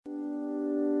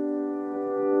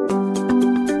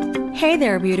Hey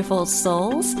there, beautiful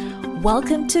souls.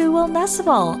 Welcome to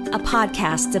Wellnessable, a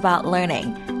podcast about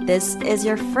learning. This is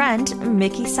your friend,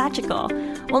 Mickey Sachiko.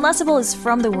 Wellnessable is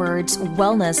from the words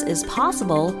wellness is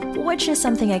possible, which is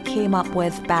something I came up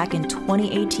with back in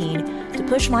 2018 to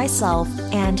push myself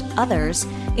and others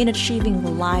in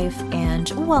achieving life and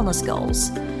wellness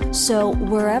goals. So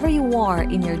wherever you are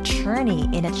in your journey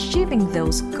in achieving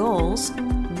those goals,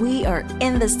 we are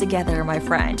in this together, my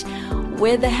friend.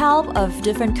 With the help of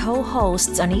different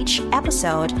co-hosts on each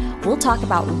episode, we'll talk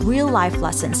about real-life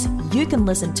lessons you can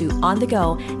listen to on the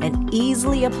go and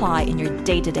easily apply in your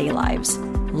day-to-day lives.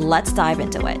 Let's dive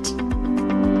into it.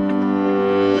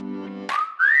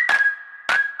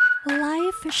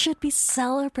 Life should be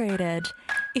celebrated.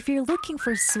 If you're looking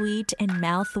for sweet and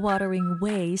mouth-watering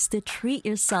ways to treat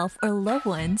yourself or loved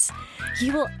ones,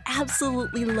 you will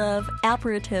absolutely love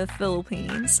Aperitif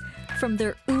Philippines. From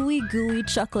their ooey gooey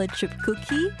chocolate chip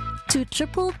cookie to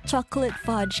triple chocolate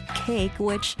fudge cake,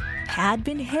 which had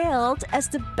been hailed as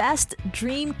the best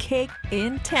dream cake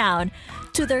in town,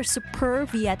 to their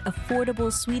superb yet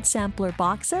affordable sweet sampler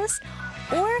boxes,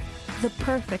 or the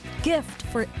perfect gift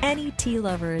for any tea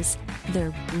lovers,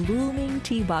 their blooming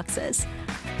tea boxes.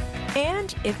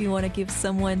 And if you want to give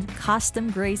someone custom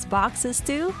Grace boxes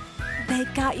too, they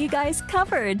got you guys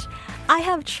covered. I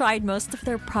have tried most of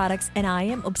their products and I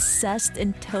am obsessed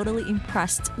and totally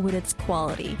impressed with its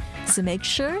quality. So make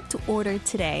sure to order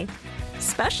today.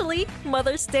 Especially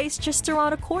Mother's Day is just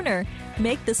around the corner.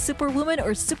 Make the superwoman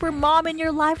or supermom in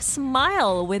your life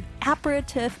smile with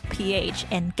Aperitif PH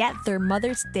and get their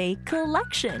Mother's Day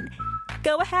collection.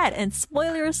 Go ahead and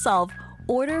spoil yourself.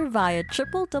 Order via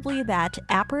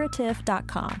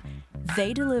www.aperitif.com.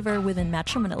 They deliver within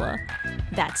Metro Manila.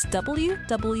 That's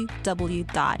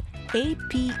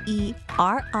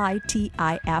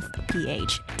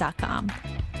www.aperitifph.com.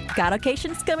 Got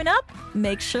occasions coming up?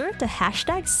 Make sure to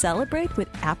hashtag celebrate with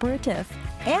Aperitif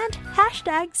and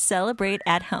hashtag celebrate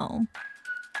at home.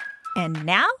 And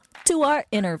now to our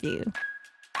interview.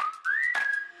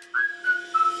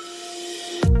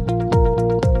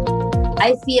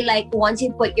 I feel like once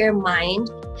you put your mind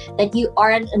that you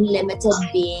are an unlimited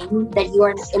being, that you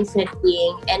are an infinite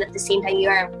being, and at the same time you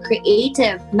are a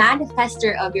creative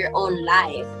manifester of your own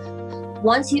life,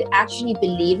 once you actually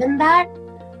believe in that,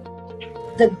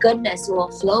 the goodness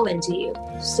will flow into you.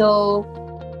 So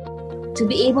to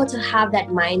be able to have that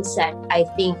mindset, I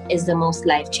think, is the most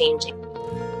life-changing.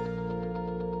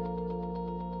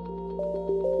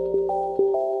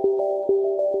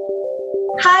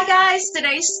 Hi guys,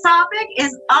 today's topic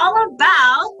is all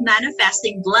about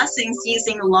manifesting blessings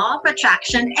using law of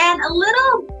attraction and a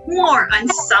little more on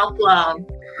self-love.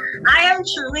 I am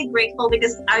truly grateful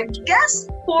because our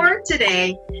guest for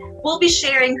today will be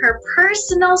sharing her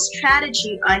personal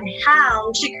strategy on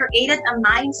how she created a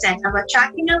mindset of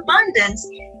attracting abundance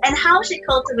and how she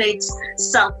cultivates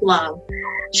self-love.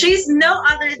 She's no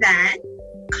other than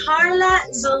Carla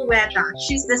Zulueta.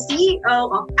 She's the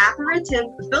CEO of Aperitif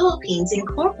Philippines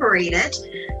Incorporated,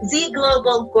 Z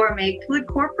Global Gourmet Food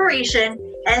Corporation,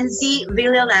 and Z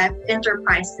Villa Life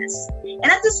Enterprises. And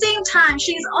at the same time,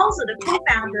 she's also the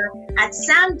co-founder at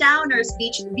Sundowners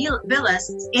Beach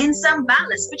Villas in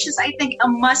Zambales, which is, I think, a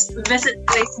must-visit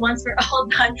place once we're all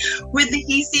done with the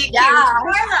ECQ. Yeah.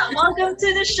 Carla, welcome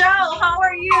to the show. How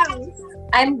are you?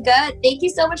 I'm good. Thank you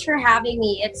so much for having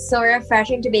me. It's so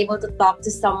refreshing to be able to talk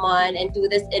to someone and do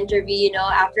this interview,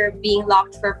 after being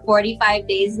locked for 45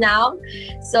 days now.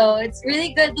 So it's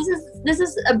really good. This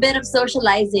is a bit of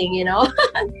socializing,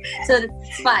 so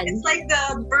it's fun. It's like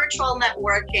the virtual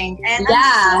networking. And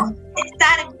yeah. I'm so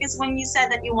ecstatic because when you said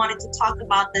that you wanted to talk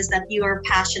about this, that you are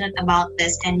passionate about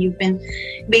this, and you've been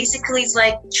basically, it's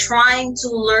like trying to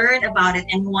learn about it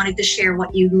and wanted to share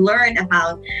what you learned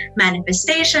about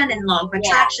manifestation and law of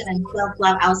attraction and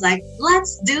self-love. I was like,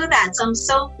 let's do that. So I'm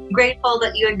so grateful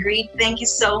that you agreed. Thank you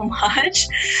so much.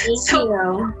 Thank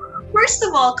you. First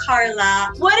of all,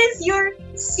 Carla, what is your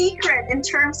secret in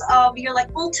terms of your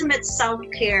ultimate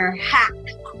self-care hack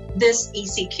this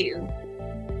ECQ?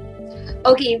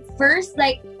 Okay, first,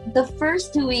 the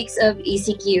first 2 weeks of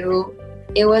ECQ,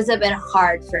 it was a bit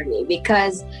hard for me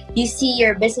because you see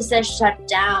your businesses shut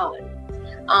down.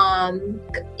 And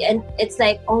it's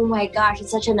like, oh my gosh,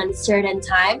 it's such an uncertain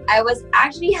time. I was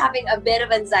actually having a bit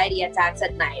of anxiety attacks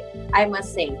at night, I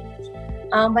must say.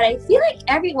 But I feel like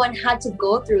everyone had to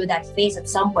go through that phase at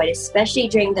some point, especially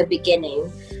during the beginning.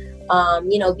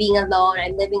 Being alone,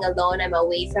 I'm living alone, I'm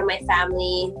away from my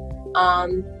family.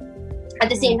 At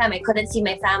the same time, I couldn't see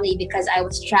my family because I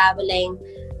was traveling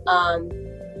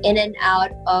in and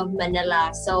out of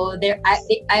Manila. So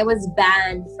I was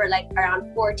banned for like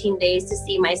around 14 days to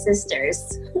see my sisters.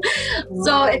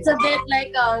 So it's a bit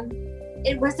like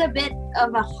it was a bit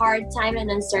of a hard time and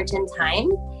uncertain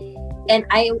time. And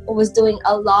I was doing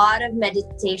a lot of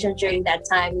meditation during that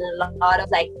time, and a lot of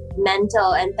like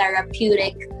mental and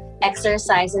therapeutic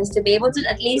exercises to be able to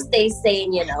at least stay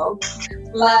sane, you know.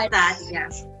 Love that,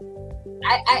 yes.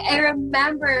 I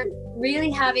remember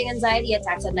really having anxiety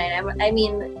attacks at night. I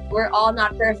mean, we're all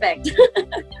not perfect.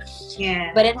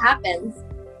 Yeah. But it happens.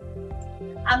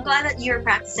 I'm glad that you're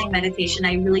practicing meditation.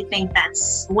 I really think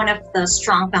that's one of the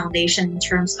strong foundation in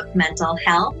terms of mental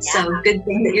health. Yeah. So good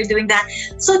thing that you're doing that.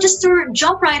 So just to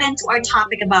jump right into our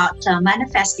topic about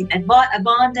manifesting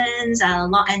abundance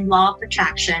and law of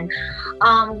attraction,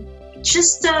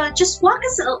 just walk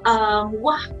us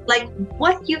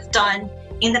what you've done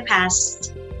in the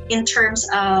past in terms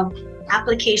of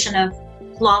application of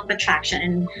law of attraction,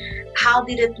 and how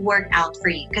did it work out for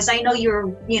you? Because I know you're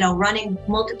running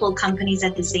multiple companies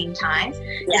at the same time.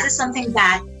 Yeah. Is this something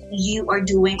that you are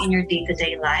doing in your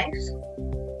day-to-day life?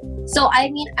 So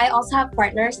I mean, I also have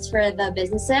partners for the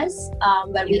businesses,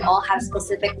 but we all have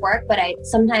specific work. But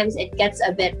sometimes it gets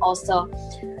a bit also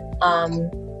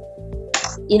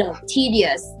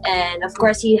tedious, and of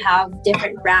course you have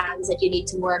different brands that you need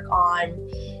to work on.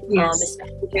 Yes.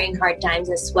 Especially during hard times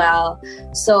as well.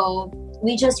 So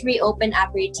we just reopened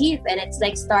Aperitif, and it's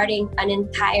like starting an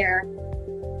entire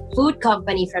food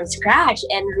company from scratch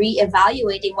and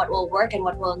reevaluating what will work and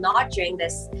what will not during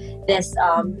this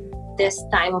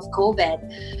time of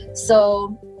COVID.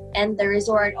 So, and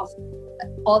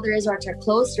all the resorts are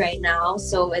closed right now.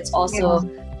 So it's also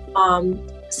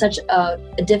such a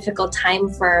difficult time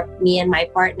for me and my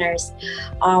partners.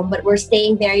 But we're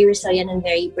staying very resilient and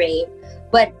very brave.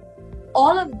 But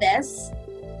all of this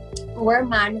were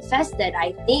manifested,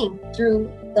 I think, through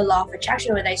the law of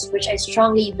attraction, which I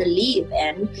strongly believe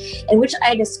in, and which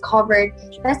I discovered,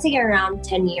 let's say, around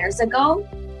 10 years ago.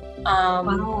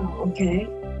 Wow, okay.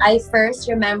 I first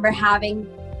remember having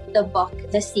the book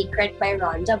The Secret by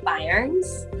Rhonda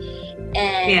Byrnes,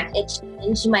 and it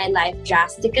changed my life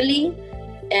drastically.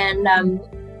 And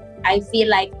I feel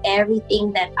like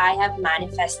everything that I have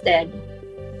manifested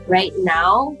right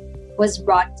now was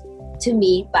brought to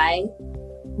me by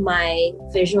my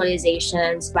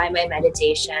visualizations, by my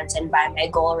meditations, and by my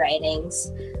goal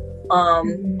writings.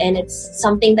 And it's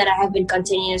something that I have been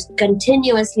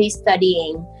continuously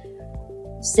studying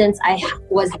since I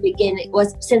was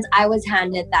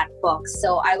handed that book.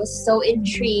 So I was so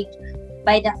intrigued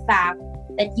by the fact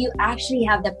that you actually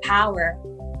have the power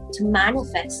to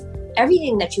manifest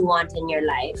everything that you want in your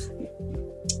life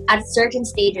at certain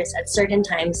stages, at certain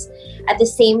times. At the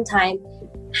same time,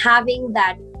 having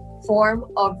that form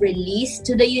of release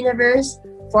to the universe,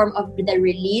 form of the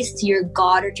release to your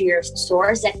God or to your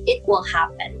source, that it will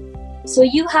happen. So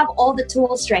you have all the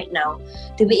tools right now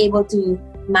to be able to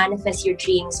manifest your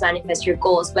dreams, manifest your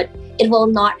goals, but it will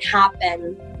not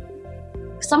happen.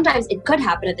 Sometimes it could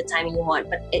happen at the time you want,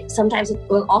 but sometimes it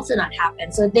will also not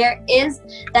happen. So there is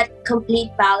that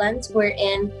complete balance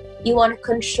wherein you want to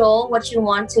control what you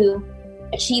want to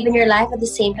achieve in your life, at the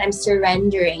same time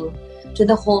surrendering to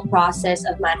the whole process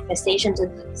of manifestation, to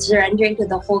surrendering to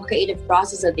the whole creative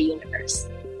process of the universe.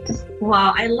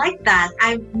 Wow, I like that.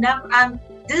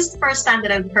 This is the first time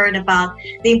that I've heard about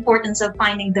the importance of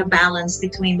finding the balance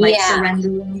between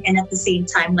surrendering and at the same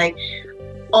time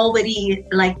already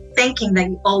thinking that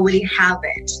you already have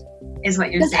it, is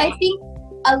what you're saying. Because I think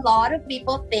a lot of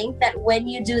people think that when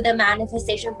you do the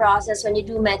manifestation process, when you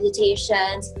do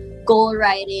meditations, goal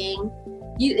writing,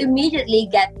 you immediately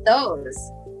get those.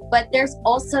 But there's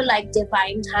also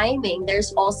divine timing.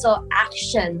 There's also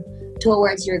action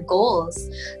towards your goals.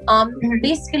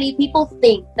 Basically, people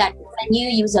think that when you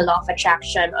use the law of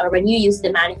attraction or when you use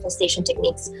the manifestation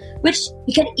techniques, which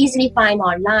you can easily find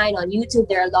online, on YouTube,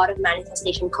 there are a lot of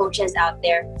manifestation coaches out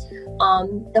there.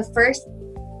 The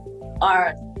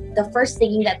first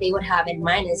thing that they would have in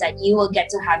mind is that you will get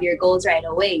to have your goals right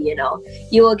away.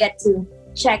 You will get to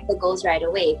check the goals right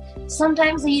away.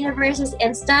 Sometimes the universe is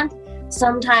instant.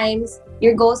 Sometimes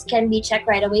your goals can be checked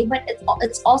right away, but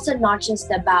it's also not just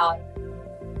about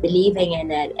believing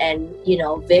in it and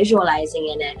visualizing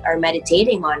in it or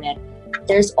meditating on it.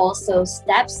 There's also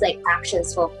steps like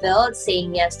actions fulfilled,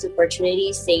 saying yes to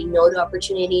opportunities, saying no to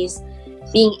opportunities,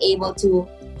 being able to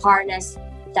harness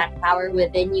that power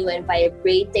within you and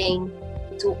vibrating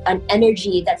to an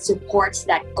energy that supports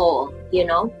that goal.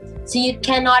 So you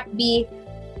cannot be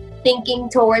thinking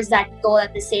towards that goal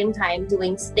at the same time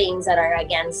doing things that are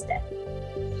against it.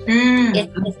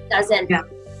 It doesn't.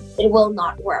 It will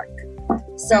not work.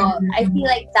 So I feel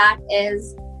like that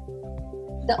is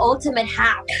the ultimate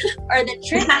hack or the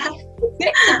trick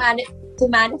to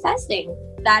manifesting.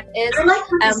 That is, I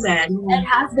like what you said. it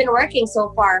has been working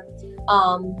so far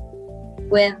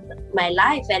with my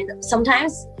life. And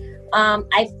sometimes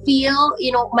I feel,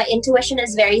 my intuition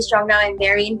is very strong now. I'm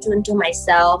very in tune to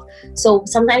myself. So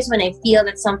sometimes when I feel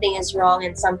that something is wrong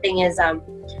and something is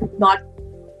not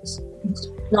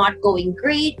going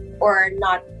great, or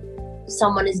not,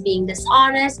 someone is being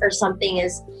dishonest, or something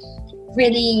is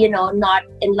really, not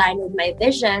in line with my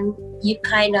vision, you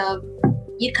kind of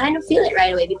feel it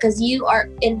right away, because you are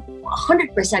in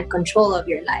 100% control of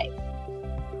your life.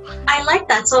 I like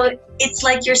that. So it's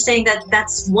like you're saying that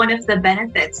that's one of the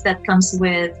benefits that comes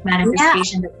with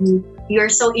manifestation, that you're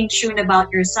so in tune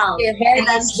about yourself. You're very and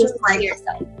that's just like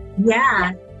yourself.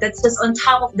 Yeah, that's just on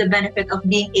top of the benefit of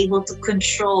being able to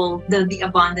control the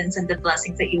abundance and the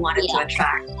blessings that you wanted to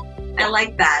attract. I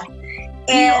like that.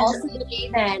 Do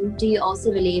you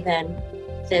also believe in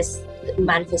this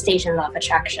manifestation, law of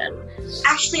attraction?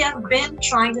 Actually, I've been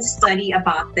trying to study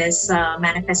about this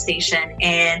manifestation,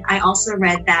 and I also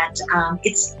read that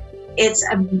it's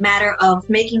a matter of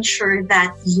making sure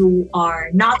that you are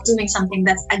not doing something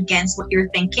that's against what you're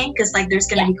thinking, because like there's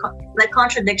going to be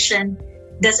contradiction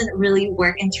doesn't really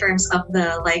work in terms of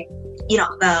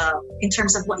in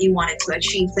terms of what you wanted to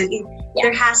achieve. So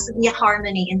there has to be a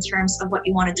harmony in terms of what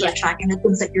you wanted to attract and the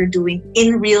things that you're doing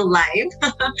in real life.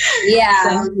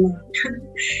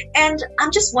 And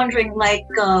I'm just wondering,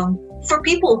 for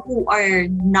people who are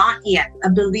not yet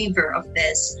a believer of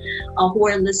this, who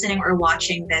are listening or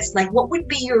watching this, what would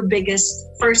be your biggest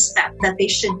first step that they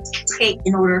should take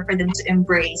in order for them to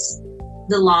embrace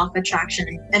the law of attraction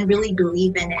and really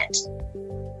believe in it?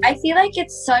 I feel like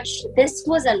this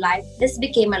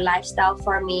became a lifestyle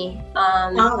for me.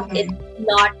 I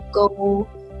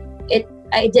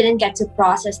didn't get to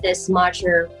process this much,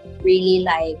 or really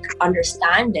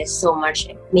understand this so much,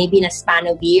 maybe in a span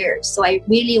of years. So I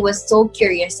really was so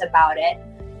curious about it.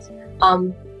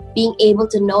 Being able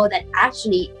to know that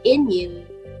actually in you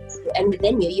and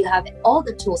within you, you have all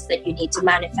the tools that you need to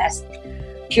manifest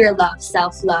pure love,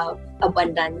 self-love,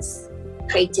 abundance,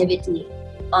 creativity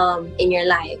in your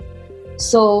life.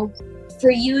 So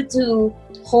for you to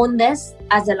hone this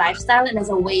as a lifestyle and as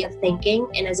a way of thinking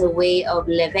and as a way of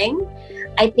living,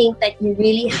 I think that you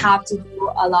really have to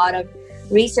do a lot of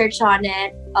research on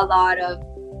it, a lot of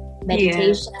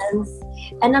meditations,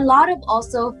 and a lot of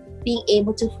also being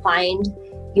able to find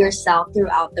yourself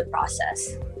throughout the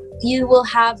process. You will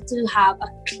have to have a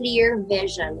clear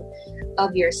vision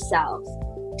of yourself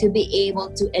to be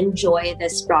able to enjoy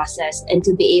this process and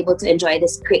to be able to enjoy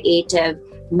this creative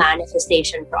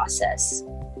manifestation process.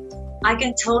 I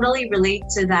can totally relate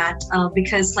to that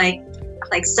because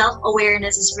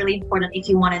self-awareness is really important. If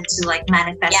you wanted to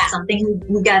manifest something,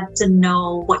 you got to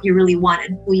know what you really want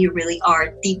and who you really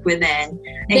are deep within.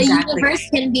 The universe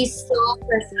can be so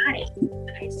precise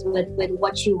with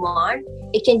what you want.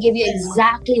 It can give you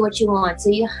exactly what you want. So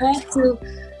you have to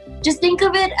just think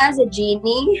of it as a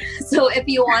genie. So if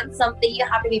you want something, you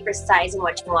have to be precise in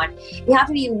what you want. You have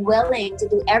to be willing to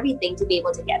do everything to be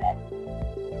able to get it.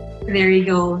 There you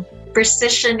go.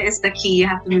 Precision is the key. You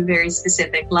have to be very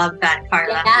specific. Love that,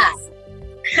 Carla. Yeah.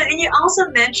 And you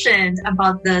also mentioned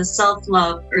about the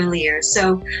self-love earlier.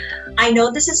 So I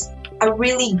know this is a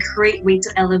really great way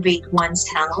to elevate one's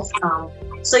health.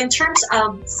 So in terms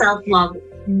of self-love,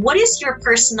 what is your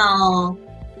personal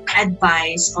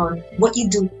advice on what you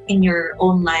do in your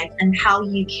own life and how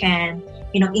you can,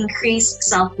 increase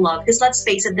self-love? Because let's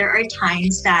face it, there are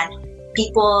times that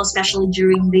people, especially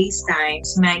during these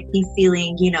times, might be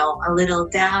feeling, a little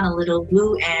down, a little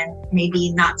blue, and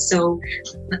maybe not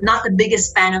the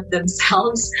biggest fan of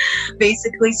themselves,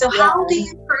 basically. So how do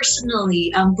you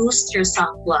personally boost your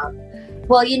self-love?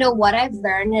 Well, what I've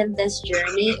learned in this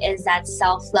journey is that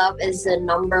self-love is the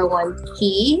number one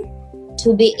key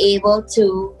to be able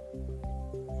to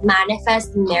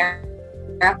manifest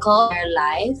miracle in your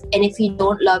life. And if you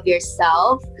don't love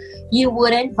yourself, you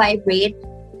wouldn't vibrate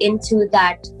into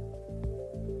that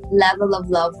level of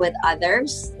love with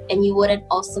others, and you wouldn't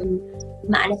also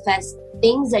manifest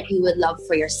things that you would love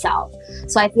for yourself.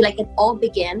 So I feel like it all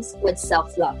begins with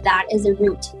self-love. That is the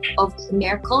root of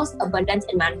miracles, abundance,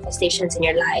 and manifestations in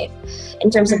your life.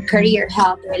 In terms of career,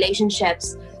 health,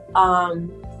 relationships,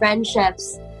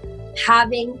 friendships,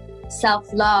 having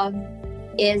self-love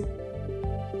is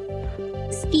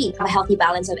key to a healthy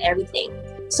balance of everything.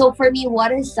 So for me,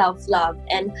 what is self-love?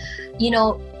 And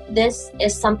this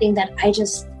is something that I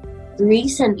just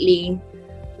recently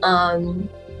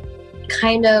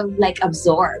kind of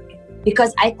absorbed,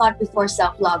 because I thought before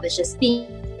self-love is just being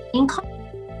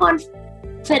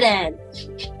confident,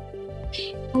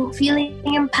 feeling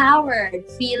empowered,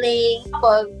 feeling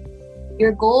of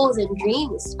your goals and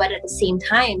dreams. But at the same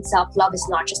time, self-love is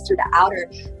not just through the outer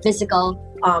physical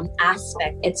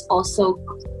aspect. It's also,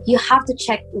 you have to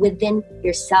check within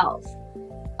yourself.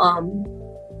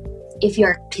 If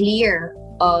you're clear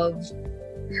of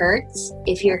hurts,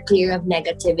 if you're clear of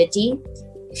negativity,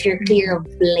 if you're clear of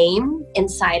blame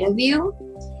inside of you,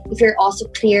 if you're also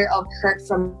clear of hurt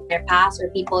from your past or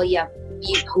people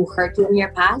who hurt you in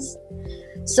your past.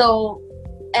 So,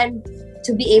 and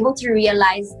to be able to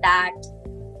realize that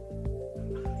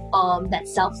that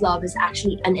self-love is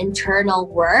actually an internal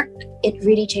work, it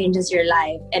really changes your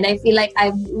life. And I feel like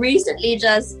I've recently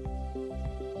just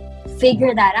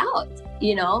figured that out,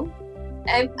 you know.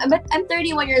 I'm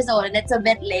 31 years old and it's a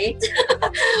bit late,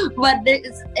 but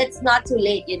it's not too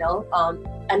late, you know.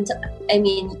 And I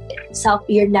mean,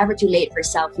 you're never too late for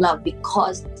self-love,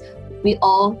 because we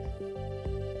all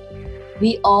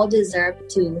deserve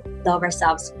to love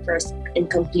ourselves first and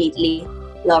completely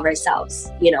love ourselves,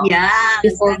 you know,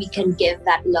 before we can give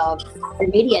that love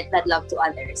and radiate that love to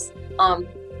others.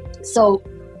 So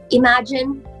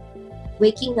imagine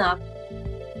waking up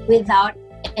without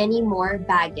any more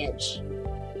baggage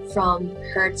from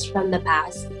hurts from the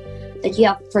past, that you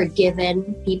have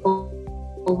forgiven people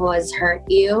who has hurt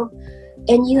you,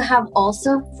 and you have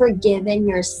also forgiven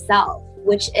yourself,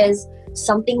 which is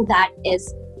something that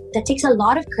takes a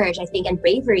lot of courage, I think, and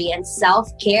bravery and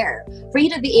self-care, for you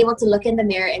to be able to look in the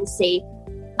mirror and say,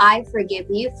 I forgive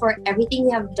you for everything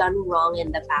you have done wrong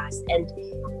in the past, and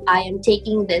I am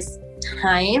taking this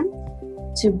time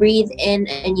to breathe in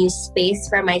a new space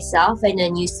for myself and a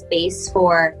new space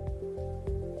for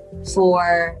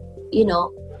you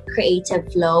know,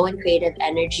 creative flow and creative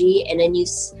energy, and a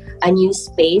new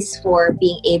space for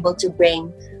being able to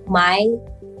bring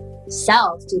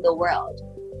myself to the world.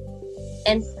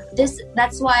 And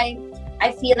that's why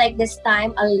I feel like this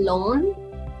time alone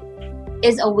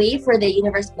is a way for the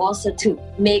universe also to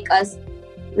make us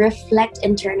reflect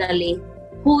internally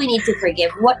who we need to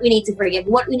forgive, what we need to forgive,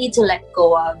 what we need to let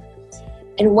go of,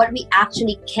 and what we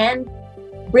actually can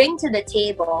bring to the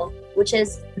table, which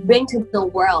is bring to the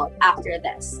world after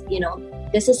this. You know,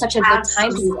 this is such a good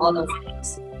time to do all those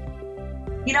things.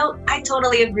 You know, I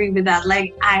totally agree with that.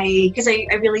 Like, because I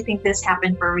really think this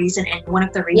happened for a reason, and one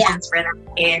of the reasons for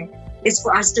that is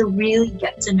for us to really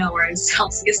get to know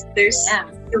ourselves. Because there's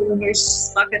when you're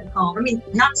stuck at home, I mean,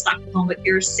 not stuck at home, but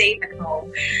you're safe at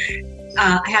home.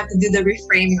 I have to do the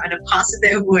reframing on a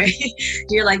positive way.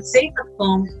 You're like safe at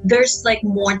home. There's like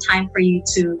more time for you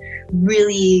to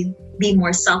really be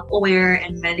more self-aware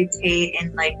and meditate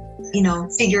and, like, you know,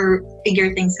 figure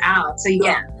things out. So you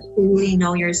get to really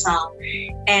know yourself.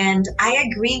 And I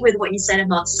agree with what you said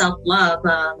about self-love.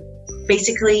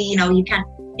 Basically, you know, you can't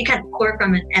pour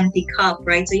from an empty cup,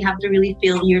 right? So you have to really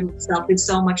fill yourself with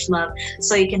so much love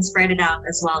so you can spread it out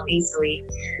as well easily.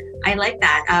 I like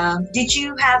that. Did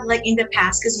you have, like, in the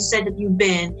past, because you said that you've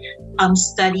been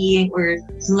studying or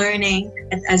learning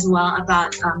as well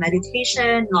about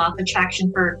meditation, law of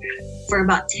attraction for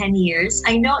about 10 years.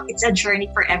 I know it's a journey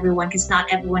for everyone, because not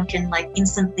everyone can, like,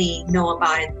 instantly know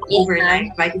about it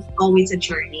overnight, right? It's always a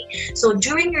journey. So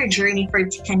during your journey for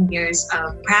 10 years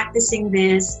of practicing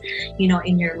this, you know,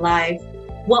 in your life,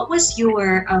 what was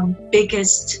your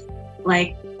biggest,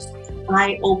 like,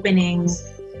 eye-opening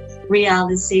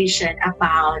realization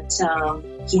about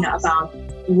about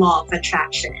law of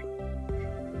attraction?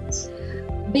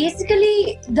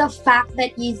 Basically, the fact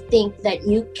that you think that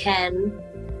you can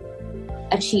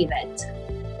achieve it.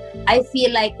 I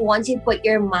feel like once you put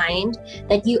your mind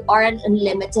that you are an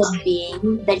unlimited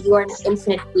being, that you are an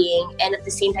infinite being, and at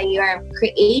the same time you are a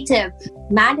creative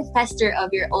manifester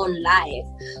of your own life,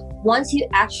 once you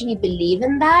actually believe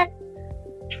in that,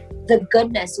 the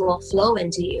goodness will flow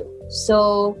into you.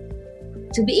 So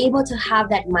to be able to have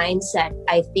that mindset,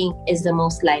 I think, is the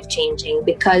most life-changing,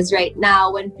 because right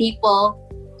now when people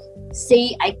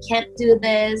say, I can't do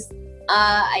this,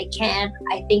 I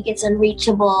think it's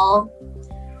unreachable,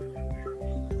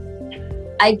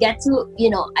 I get to, you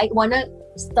know, I want to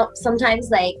sometimes,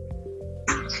 like,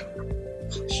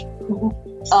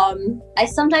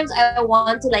 I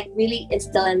want to, like, really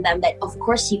instill in them that of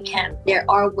course you can. There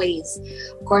are ways.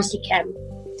 Of course you can.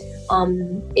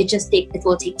 It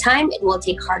will take time, it will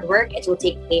take hard work, it will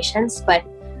take patience, but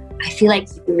I feel like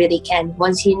you really can.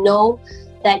 Once you know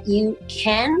that you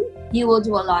can, you will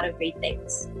do a lot of great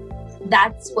things.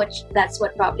 That's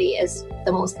what probably is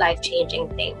the most life-changing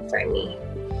thing for me.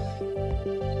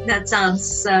 That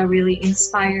sounds really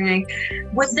inspiring.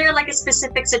 Was there, like, a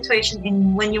specific situation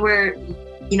in when you were,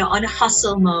 you know, on a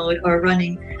hustle mode or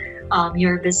running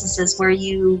your businesses where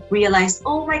you realized,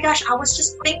 oh my gosh, I was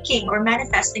just thinking or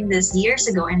manifesting this years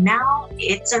ago and now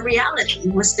it's a reality?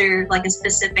 Was there like a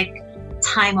specific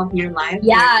time of your life?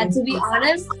 Yeah, to be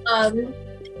honest,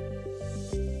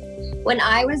 when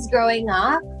I was growing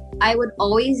up, I would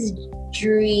always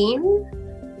dream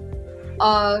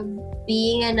of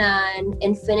being in an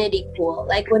infinity pool.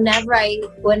 Like whenever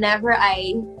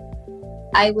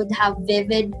I would have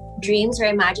vivid dreams or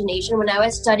imagination when I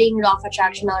was studying law of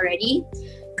attraction already,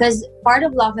 because part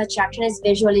of law of attraction is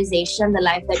visualization,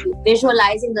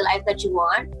 visualizing the life that you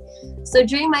want. So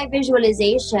during my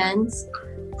visualizations,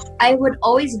 I would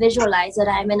always visualize that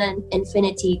I'm in an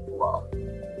infinity pool.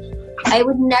 I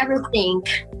would never think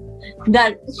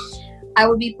that I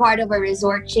would be part of a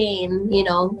resort chain,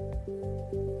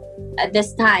 at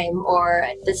this time or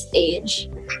at this age.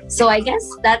 So I guess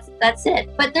that's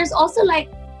it. But there's also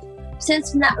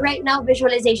since right now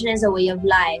visualization is a way of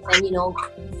life, and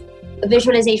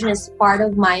visualization is part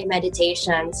of my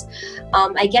meditations.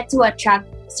 I get to attract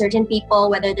certain people,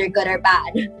 whether they're good or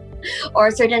bad, or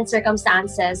certain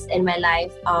circumstances in my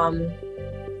life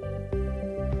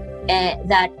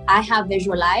that I have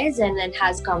visualized and it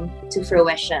has come to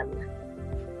fruition.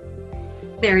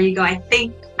 There you go. I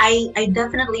think I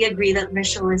definitely agree that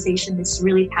visualization is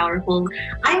really powerful.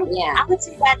 I would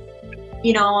say that,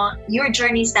 your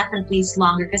journey is definitely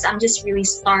longer because I'm just really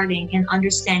starting and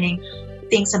understanding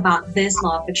things about this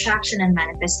law of attraction and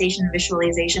manifestation and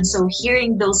visualization. So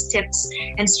hearing those tips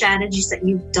and strategies that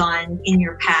you've done in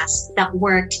your past that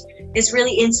worked is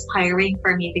really inspiring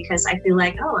for me, because I feel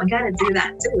like, oh, I gotta do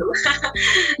that too.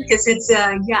 Because it's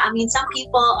some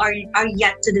people are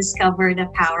yet to discover the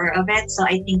power of it. So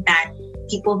I think that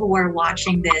people who are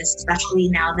watching this, especially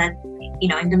now that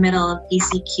in the middle of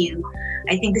ECQ,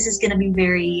 I think this is going to be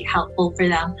very helpful for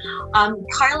them.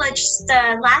 Carla, just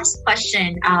the last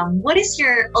question. What is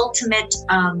your ultimate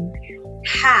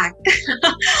hack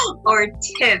or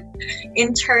tip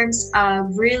in terms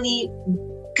of really,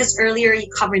 because earlier you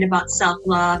covered about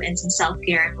self-love and some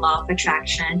self-care and law of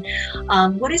attraction.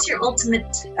 What is your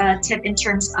ultimate tip in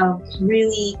terms of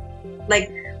really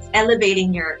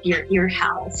elevating your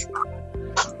health?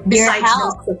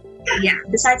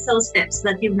 Besides those tips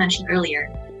that you mentioned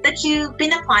earlier, that you've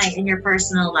been applying in your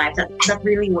personal life that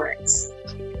really works?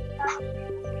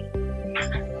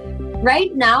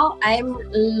 Right now, I'm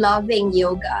loving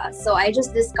yoga. So I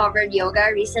just discovered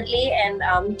yoga recently, and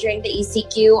during the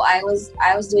ECQ, I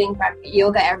was doing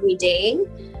yoga every day.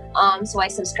 So I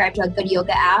subscribed to a good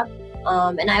yoga app,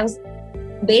 and I was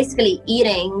basically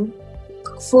eating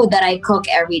food that I cook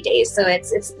every day. So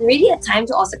it's really a time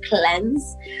to also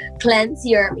cleanse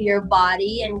your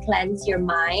body and cleanse your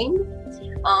mind.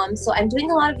 So I'm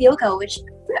doing a lot of yoga, which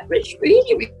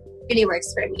really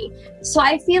works for me. So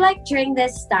I feel like during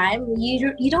this time,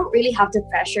 you don't really have to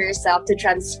pressure yourself to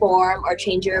transform or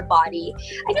change your body.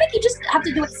 I feel like you just have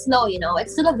to do it slow.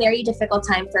 It's still a very difficult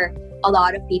time for a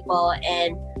lot of people.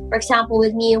 And for example,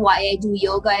 with me, why I do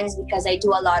yoga is because I do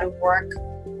a lot of work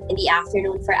in the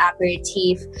afternoon for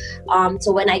aperitif.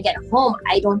 So when I get home,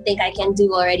 I don't think I can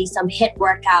do already some HIIT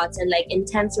workouts and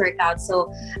intense workouts.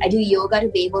 So I do yoga to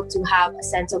be able to have a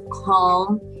sense of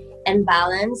calm and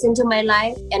balance into my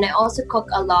life. And I also cook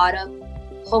a lot of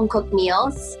home cooked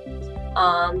meals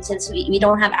since we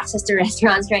don't have access to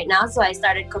restaurants right now. So I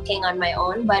started cooking on my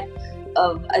own, but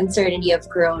of uncertainty of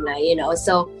Corona,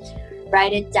 So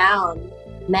write it down,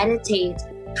 meditate,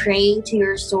 pray to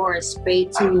your source, pray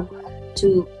to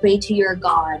your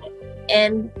God,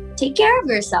 and take care of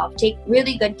yourself. Take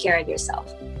really good care of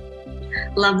yourself.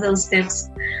 Love those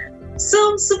tips.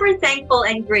 So super thankful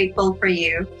and grateful for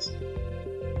you.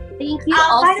 Thank you.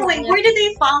 By the way, where do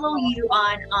they follow you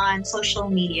on social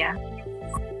media?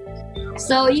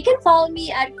 So you can follow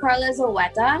me at Carla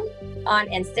Zoweta on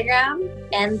Instagram,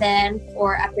 and then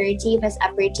for aperitif is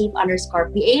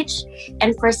aperitif_PH,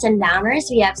 and for sundowners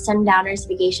we have Sundowners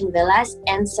Vacation Villas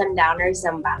and Sundowners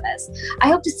Zambales. I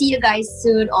hope to see you guys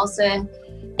soon also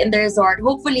in the resort.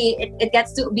 Hopefully it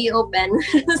gets to be open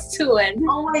soon.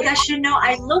 Oh my gosh,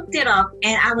 I looked it up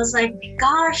and I was like,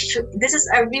 gosh, this is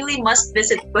a really must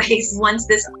visit place once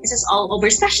this is all over,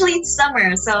 especially in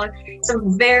summer. So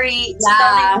some very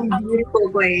stunning,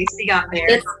 beautiful place you got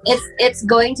there. It's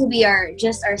going to be our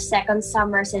second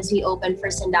summer since we opened for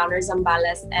Sundowners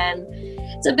Zambales, and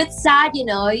it's a bit sad,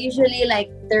 usually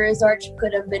the resort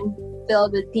could have been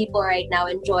filled with people right now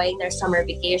enjoying their summer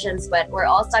vacations, but we're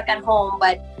all stuck at home.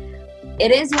 But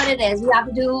it is what it is. We have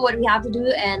to do what we have to do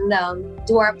and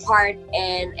do our part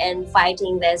in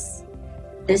fighting this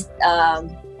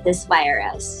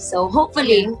virus. So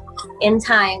hopefully in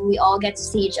time we all get to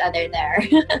see each other there.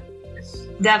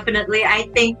 Definitely. I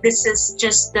think this is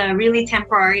just really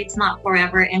temporary. It's not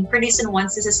forever. And pretty soon,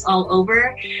 once this is all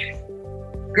over,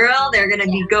 girl, they're going to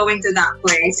be going to that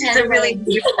place. It's a really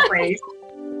beautiful place.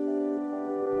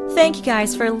 Thank you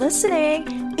guys for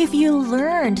listening. If you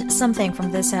learned something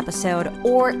from this episode,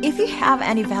 or if you have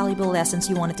any valuable lessons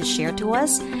you wanted to share to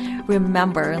us,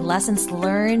 remember, lessons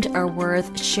learned are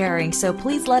worth sharing. So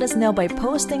please let us know by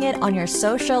posting it on your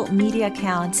social media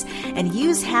accounts and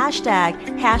use hashtag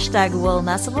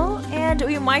 #WillNessable, and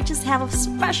we might just have a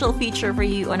special feature for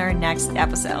you on our next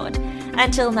episode.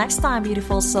 Until next time,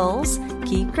 beautiful souls,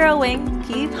 keep growing,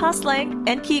 keep hustling,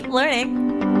 and keep learning.